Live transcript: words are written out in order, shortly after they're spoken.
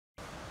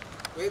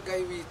we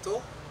Ngai witũ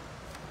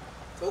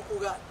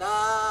tũkuga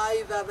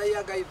thai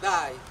thathaia Ngai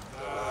thai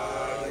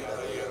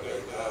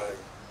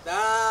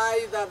thai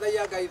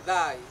thathaia Ngai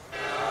thai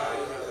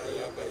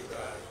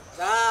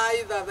thai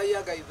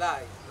thathaia Ngai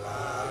thai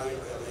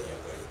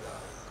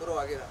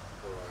kũrũagĩra.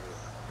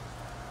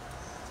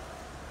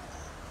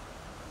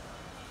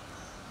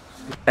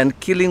 And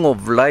killing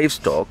of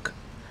livestock,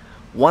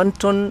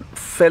 wanton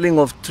felling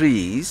of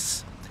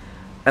trees,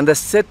 and the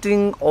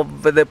setting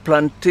of the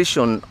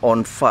plantation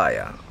on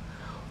fire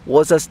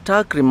was a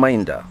stark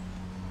reminder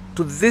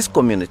to this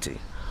community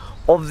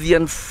of the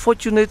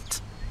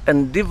unfortunate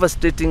and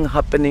devastating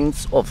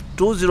happenings of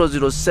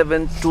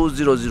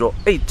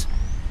 2007-2008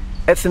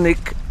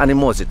 ethnic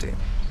animosity.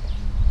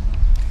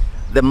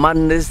 The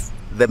madness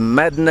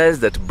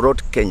that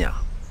brought Kenya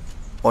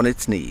on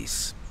its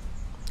knees.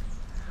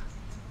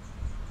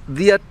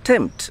 The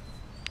attempt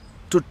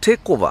to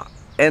take over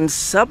and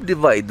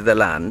subdivide the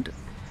land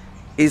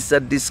is a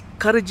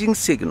discouraging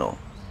signal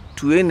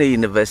to any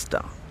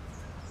investor,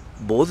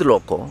 both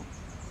local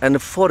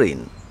and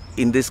foreign,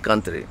 in this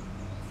country.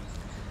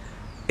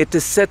 It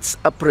sets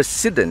a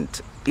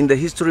precedent in the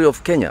history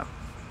of Kenya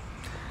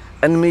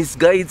and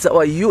misguides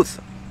our youth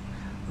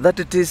that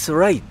it is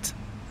right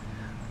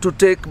to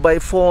take by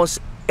force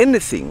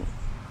anything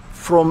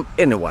from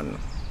anyone.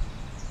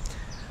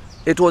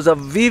 It was a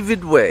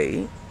vivid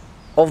way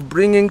of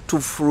bringing to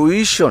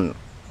fruition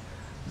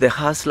the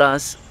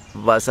Hustlers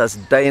versus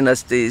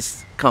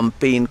Dynasties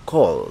campaign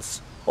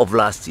calls of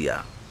last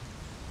year.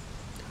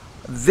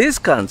 This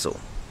council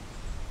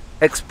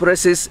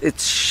expresses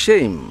its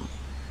shame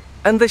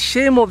and the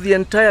shame of the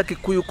entire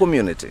Kikuyu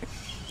community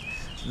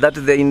that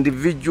the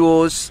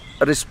individuals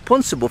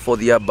responsible for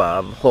the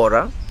above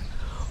horror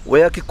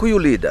were Kikuyu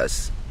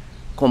leaders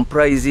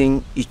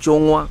comprising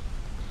Ichongwa,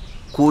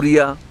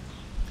 Kuria,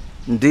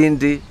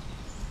 Ndindi,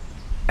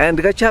 and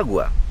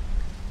Gachagua,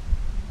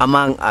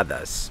 among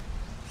others.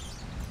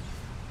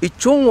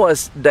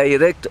 Ichongwa's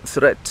direct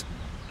threat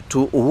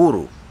to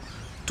Uhuru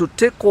to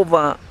take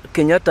over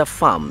Kenyatta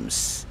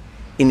farms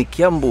in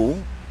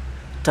Kiambu,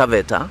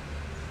 Taveta,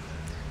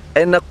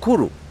 and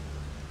Nakuru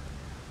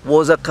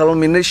was a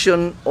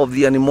culmination of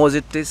the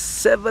animosity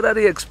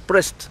severally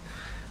expressed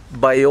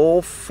by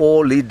all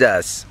four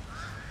leaders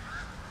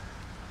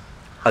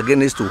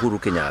against Uhuru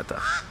Kenyatta.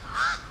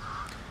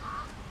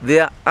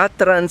 Their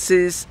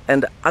utterances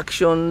and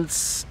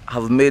actions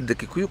have made the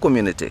Kikuyu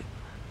community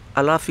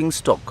a laughing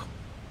stock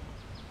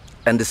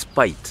and the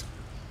spite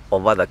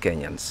of other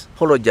Kenyans.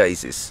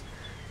 Apologizes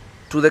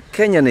to the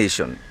Kenya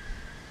nation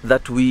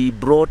that we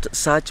brought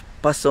such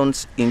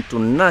persons into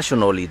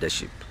national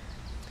leadership.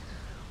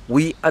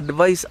 We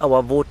advise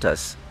our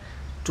voters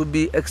to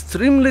be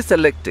extremely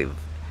selective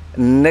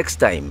next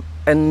time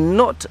and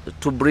not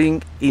to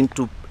bring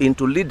into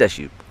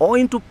leadership or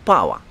into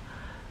power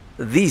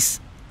these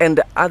and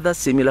other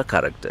similar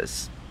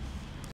characters.